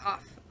turn it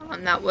off."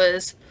 That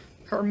was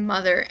her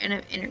mother in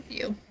an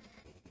interview.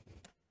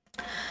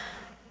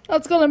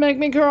 That's gonna make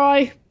me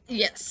cry.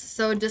 Yes.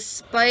 So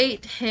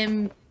despite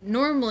him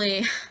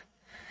normally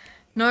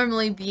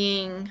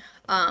being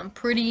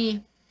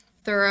pretty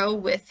thorough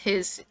with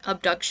his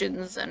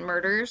abductions and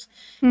murders,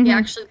 he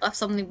actually left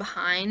something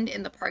behind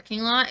in the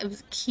parking lot. It was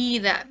a key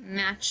that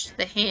matched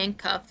the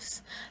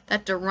handcuffs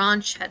that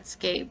DeRanch had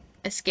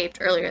escaped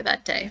earlier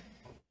that day.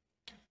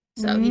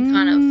 So he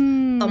kind of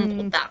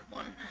fumbled that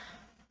one.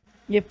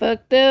 You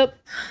fucked up.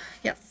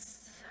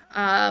 Yes.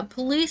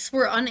 Police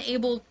were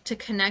unable to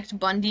connect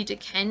Bundy to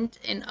Kent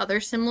in other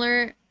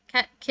similar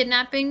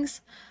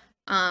kidnappings.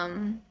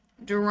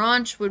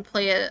 DeRanch would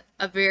play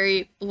a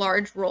very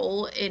large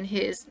role in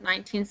his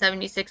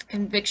 1976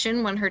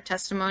 conviction when her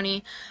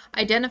testimony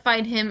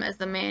identified him as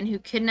the man who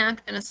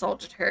kidnapped and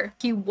assaulted her.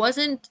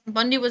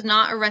 Bundy was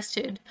not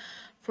arrested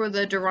for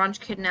the DeRanch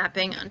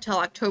kidnapping until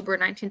October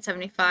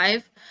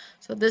 1975,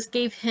 so this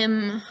gave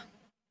him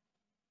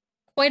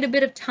quite a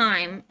bit of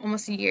time,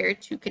 almost a year,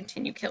 to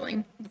continue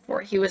killing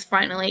before he was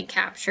finally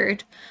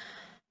captured.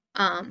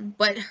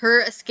 But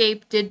her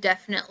escape did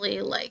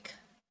definitely,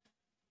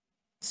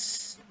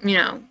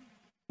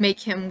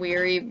 make him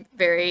weary,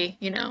 very,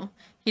 he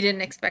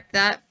didn't expect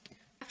that.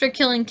 After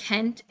killing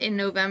Kent in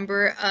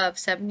November of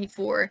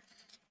 74,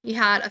 he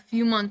had a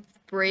few month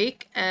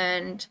break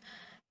and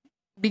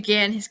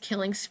began his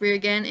killing spree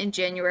again in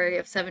January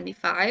of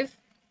 75.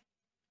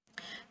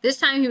 This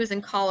time he was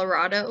in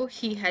Colorado.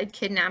 He had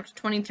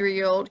kidnapped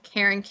 23-year-old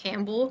Karen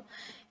Campbell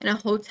in a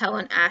hotel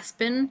in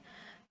Aspen.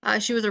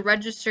 She was a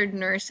registered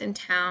nurse in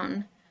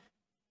town,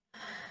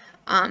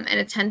 and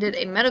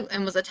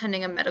was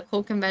attending a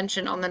medical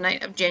convention on the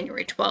night of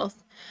January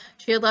 12th.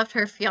 She had left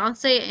her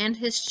fiance and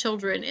his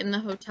children in the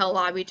hotel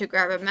lobby to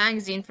grab a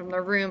magazine from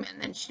their room,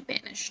 and then she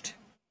vanished.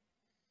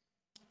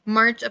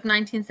 March of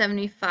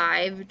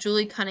 1975,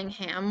 Julie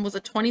Cunningham was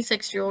a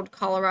 26-year-old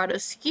Colorado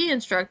ski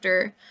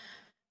instructor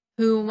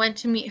who went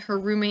to meet her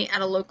roommate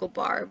at a local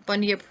bar.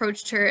 Bundy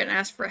approached her and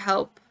asked for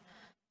help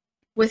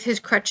with his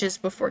crutches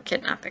before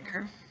kidnapping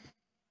her.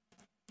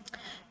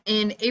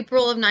 In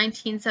April of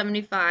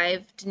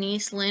 1975,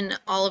 Denise Lynn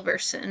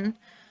Oliverson,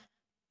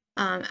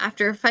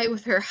 after a fight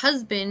with her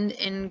husband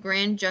in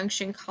Grand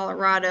Junction,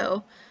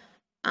 Colorado,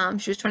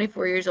 she was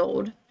 24 years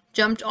old,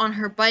 jumped on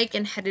her bike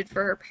and headed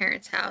for her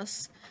parents'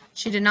 house.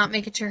 She did not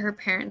make it to her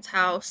parents'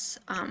 house.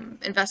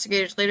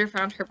 Investigators later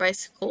found her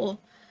bicycle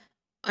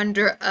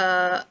under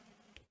a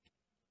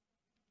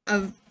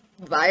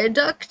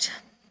viaduct.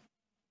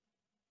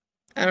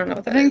 I don't know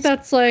what that is. I think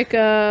that's like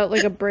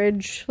a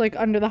bridge, like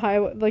under the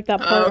highway, like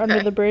that part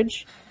under the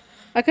bridge.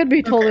 I could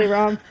be totally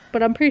wrong,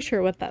 but I'm pretty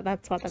sure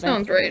that's what that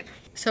sounds right.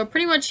 So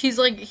pretty much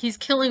he's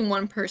killing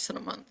one person a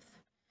month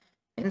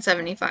in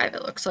 75,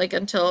 it looks like,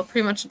 until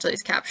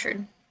he's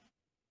captured.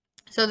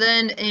 So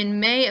then in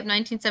May of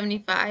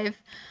 1975,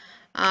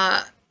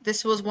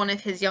 this was one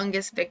of his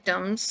youngest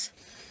victims,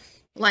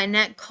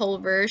 Lynette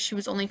Culver. She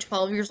was only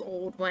 12 years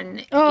old when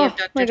he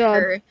abducted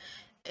her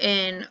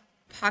in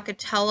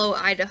Pocatello,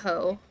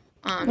 Idaho,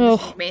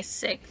 May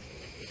 6th.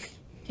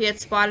 He had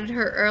spotted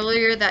her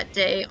earlier that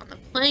day on the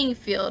playing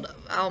field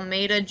of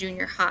Almeda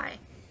Junior High.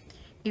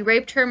 He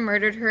raped her,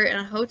 murdered her in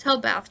a hotel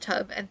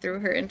bathtub, and threw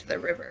her into the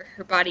river.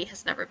 Her body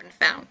has never been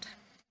found.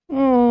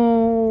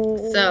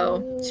 Oh.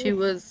 So, she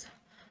was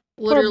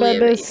literally a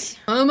baby.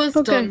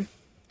 Almost done.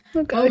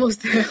 Okay.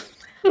 Almost there.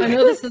 I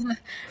know this is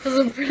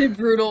a pretty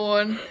brutal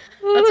one.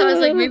 That's why I was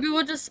like, maybe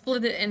we'll just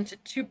split it into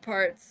 2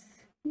 parts.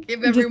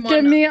 Give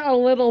me a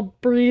little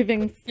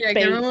breathing space. Yeah,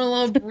 give everyone a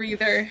little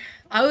breather.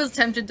 I was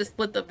tempted to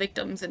split the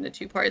victims into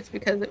 2 parts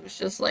because it was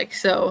just like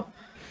so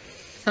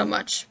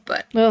much,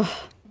 but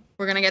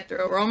we're gonna get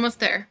through it. We're almost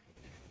there.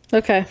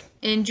 Okay.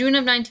 In June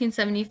of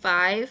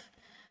 1975,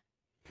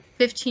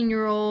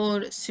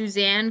 15-year-old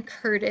Suzanne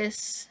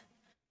Curtis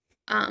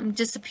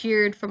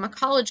disappeared from a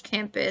college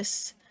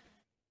campus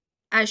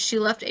as she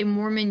left a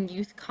Mormon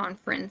youth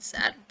conference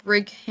at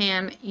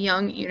Brigham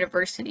Young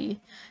University.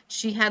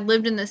 She had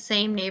lived in the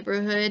same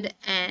neighborhood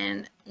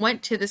and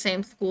went to the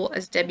same school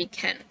as Debbie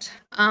Kent.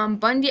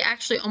 Bundy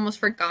actually almost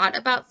forgot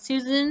about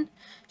Susan.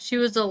 She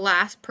was the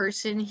last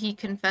person he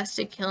confessed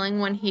to killing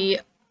when he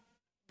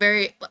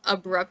very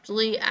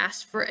abruptly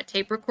asked for a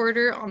tape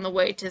recorder on the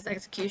way to his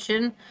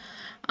execution.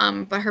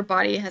 But her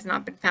body has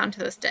not been found to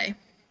this day.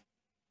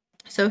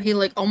 So he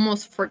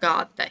almost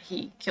forgot that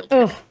he killed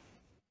her.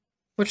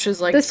 Which was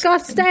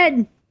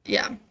disgusting.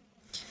 Yeah.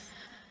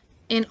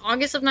 In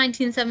August of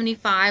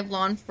 1975,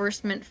 law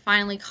enforcement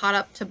finally caught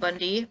up to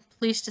Bundy.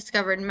 Police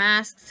discovered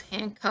masks,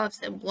 handcuffs,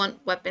 and blunt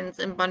weapons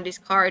in Bundy's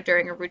car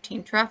during a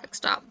routine traffic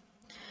stop.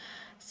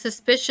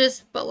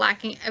 Suspicious but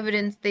lacking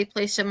evidence, they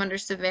placed him under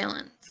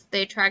surveillance.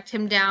 They tracked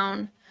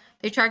down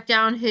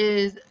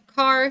his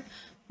car,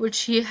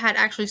 which he had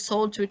actually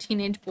sold to a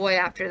teenage boy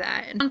after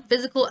that, and found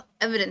physical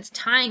evidence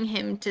tying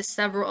him to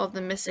several of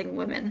the missing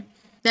women.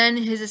 Then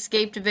his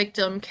escaped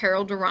victim,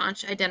 Carol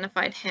Durant,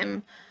 identified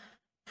him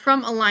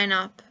from a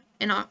lineup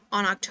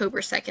on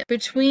October 2nd.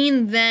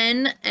 Between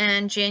then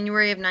and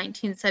January of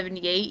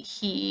 1978,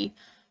 he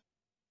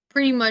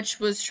pretty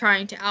much was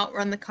trying to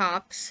outrun the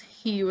cops.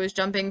 He was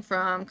jumping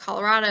from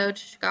Colorado to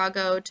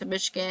Chicago to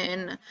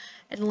Michigan,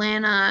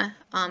 Atlanta,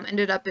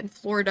 ended up in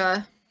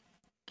Florida,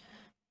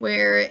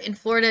 where in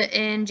Florida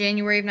in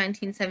January of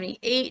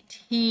 1978,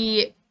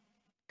 he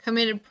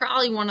committed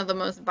probably one of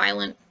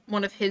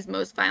his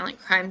most violent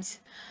crimes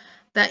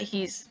that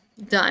he's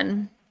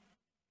done.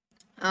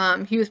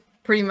 He was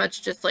pretty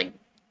much just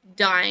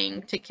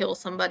dying to kill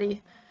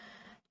somebody.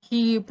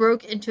 He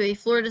broke into a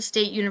Florida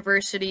State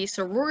University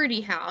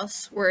sorority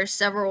house where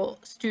several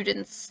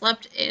students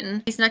slept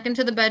in. He snuck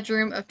into the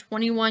bedroom of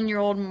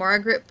 21-year-old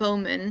Margaret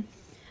Bowman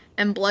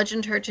and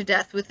bludgeoned her to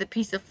death with a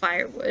piece of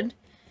firewood.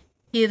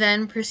 He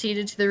then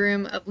proceeded to the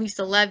room of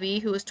Lisa Levy,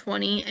 who was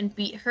 20, and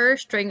beat her,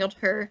 strangled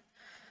her,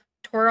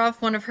 tore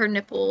off one of her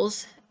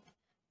nipples,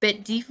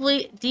 bit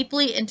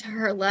deeply into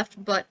her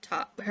left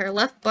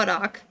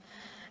buttock,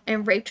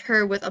 and raped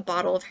her with a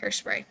bottle of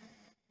hairspray.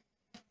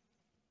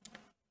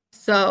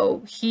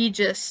 So he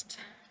just,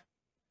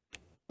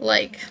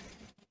 I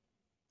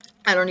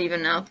don't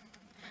even know.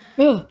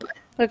 Ugh.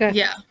 Okay.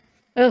 Yeah.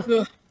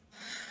 Ugh.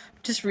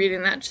 Just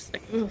reading that, just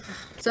ugh.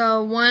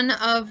 So one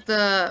of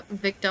the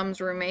victims'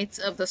 roommates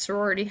of the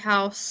sorority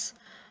house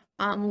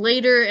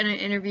Later in an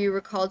interview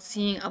recalled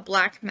seeing a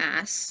black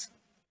mass.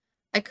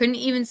 I couldn't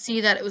even see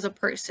that it was a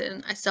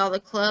person. I saw the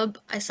club,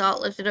 I saw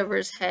it lifted over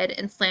his head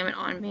and slam it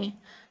on me.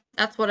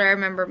 That's what I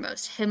remember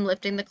most, him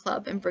lifting the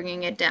club and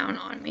bringing it down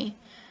on me.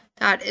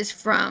 That is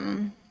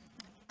from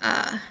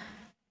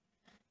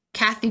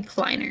Kathy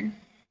Kleiner.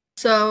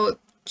 So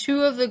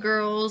 2 of the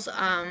girls,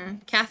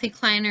 Kathy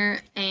Kleiner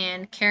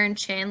and Karen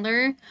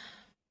Chandler,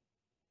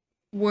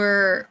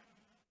 were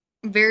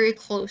very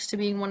close to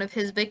being one of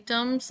his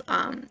victims.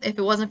 If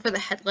it wasn't for the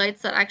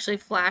headlights that actually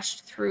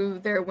flashed through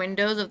their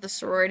windows of the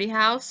sorority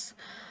house,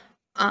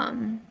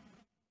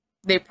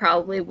 they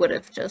probably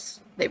wouldn't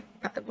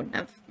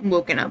have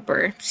woken up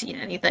or seen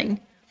anything.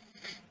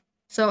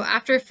 So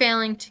after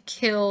failing to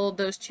kill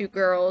those 2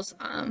 girls,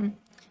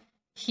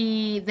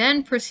 he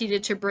then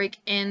proceeded to break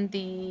in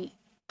the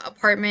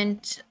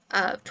apartment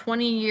of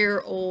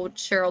 21-year-old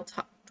Cheryl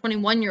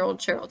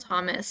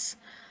Thomas.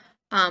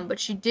 But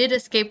she did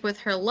escape with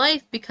her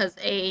life because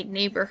a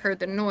neighbor heard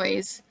the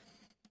noise.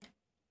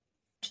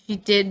 She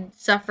did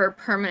suffer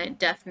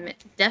permanent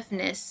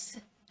deafness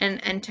and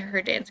end to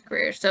her dance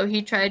career. So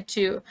he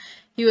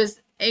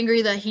was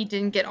angry that he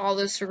didn't get all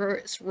those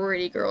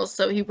sorority girls,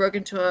 so he broke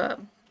into a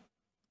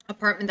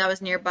apartment that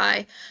was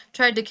nearby,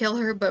 tried to kill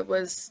her, but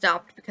was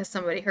stopped because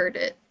somebody heard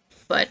it.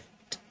 But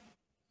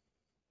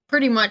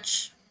pretty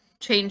much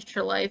changed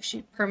her life. She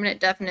had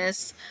permanent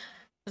deafness,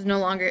 was no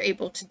longer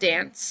able to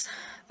dance.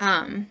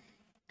 And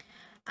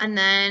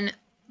then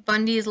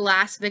Bundy's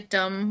last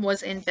victim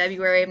was in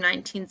February of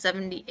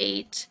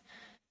 1978.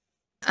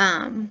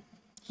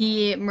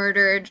 He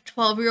murdered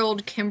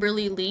 12-year-old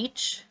Kimberly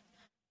Leach.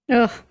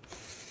 Ugh.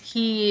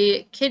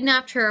 He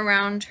kidnapped her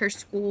around her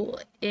school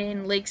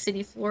in Lake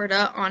City,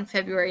 Florida on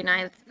February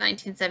 9th,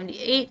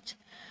 1978.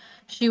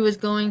 She was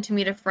going to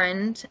meet a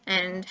friend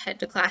and head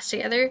to class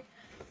together.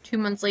 2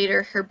 months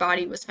later, her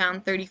body was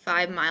found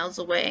 35 miles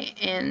away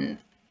in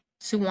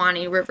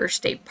Suwannee River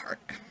State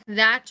Park.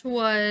 That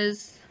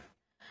was,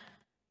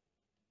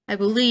 I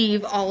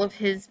believe, all of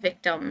his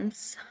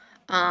victims.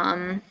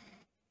 My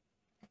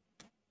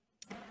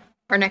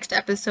next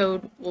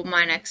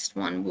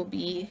one will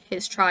be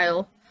his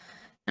trial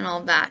and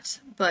all that.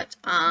 But,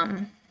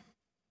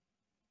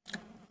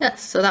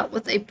 yes, so that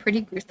was a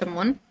pretty gruesome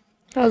one.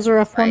 That was a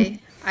rough one.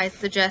 I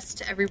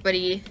suggest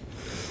everybody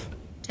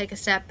take a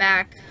step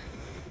back,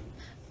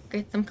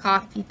 get some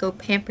coffee, go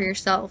pamper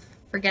yourself,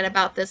 forget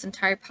about this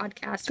entire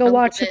podcast. Go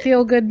watch a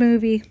feel-good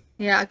movie.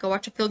 Yeah, go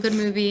watch a feel-good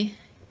movie.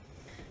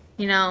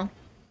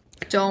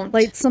 Don't...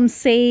 Light some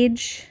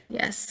sage.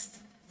 Yes.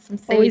 Some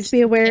sage. Always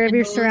be aware of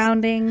your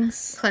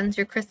surroundings. Cleanse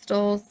your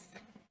crystals.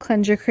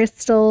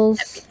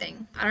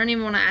 Everything. I don't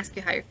even want to ask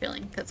you how you're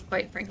feeling, because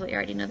quite frankly, I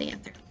already know the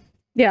answer.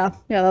 Yeah,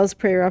 that was a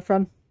pretty rough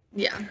one.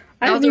 Yeah.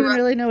 I don't even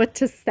really know what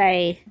to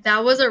say.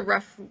 That was a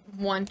rough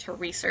one to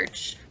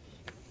research.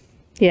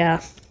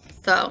 Yeah.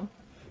 So.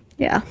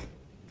 Yeah.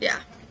 Yeah.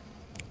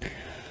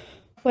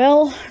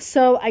 Well,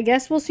 so I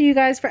guess we'll see you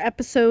guys for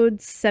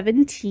episode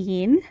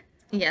 17.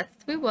 Yes,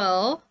 we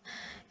will.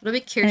 It'll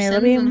be Kirsten's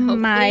and hopefully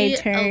my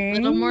turn. A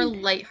little more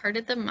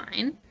lighthearted than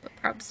mine, but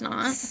perhaps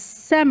not.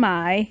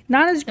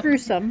 Not as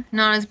gruesome.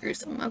 Not as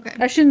gruesome, okay.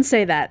 I shouldn't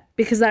say that,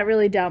 because that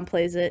really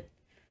downplays it.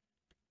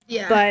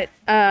 Yeah. But,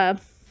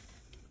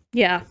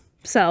 yeah,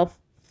 so.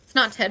 It's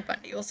not Ted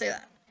Bundy, we'll say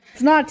that.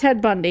 It's not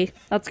Ted Bundy.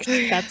 That's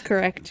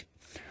correct.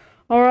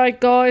 All right,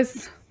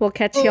 guys. We'll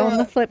catch you on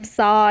the flip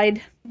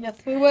side. Yes,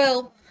 we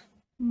will.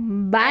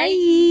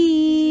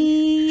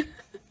 Bye.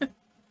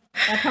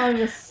 That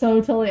probably was so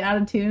totally out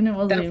of tune. It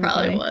wasn't even funny. That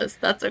probably was.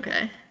 That's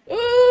okay.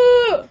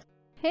 Ooh!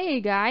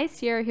 Hey guys,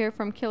 Sierra here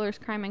from Killers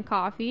Crime and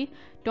Coffee.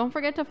 Don't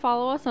forget to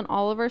follow us on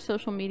all of our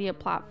social media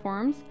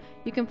platforms.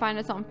 You can find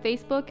us on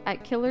Facebook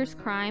at Killers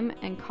Crime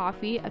and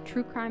Coffee, a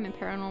true crime and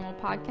paranormal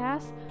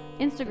podcast,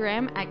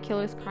 Instagram at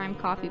Killers Crime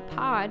Coffee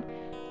Pod,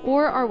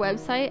 or our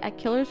website at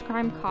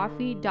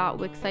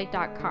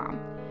killerscrimecoffee.wixsite.com.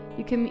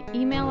 You can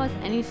email us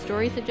any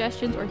story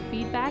suggestions or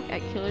feedback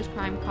at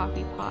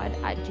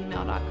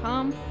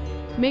killerscrimecoffeepod@gmail.com.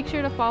 Make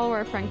sure to follow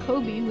our friend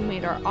Kobe, who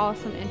made our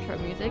awesome intro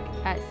music,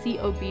 at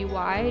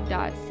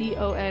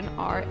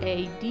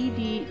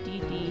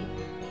koby.conradd,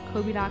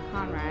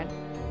 Kobe.conrad,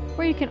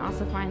 where you can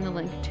also find the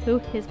link to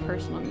his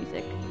personal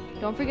music.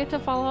 Don't forget to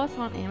follow us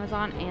on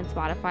Amazon and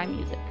Spotify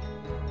Music.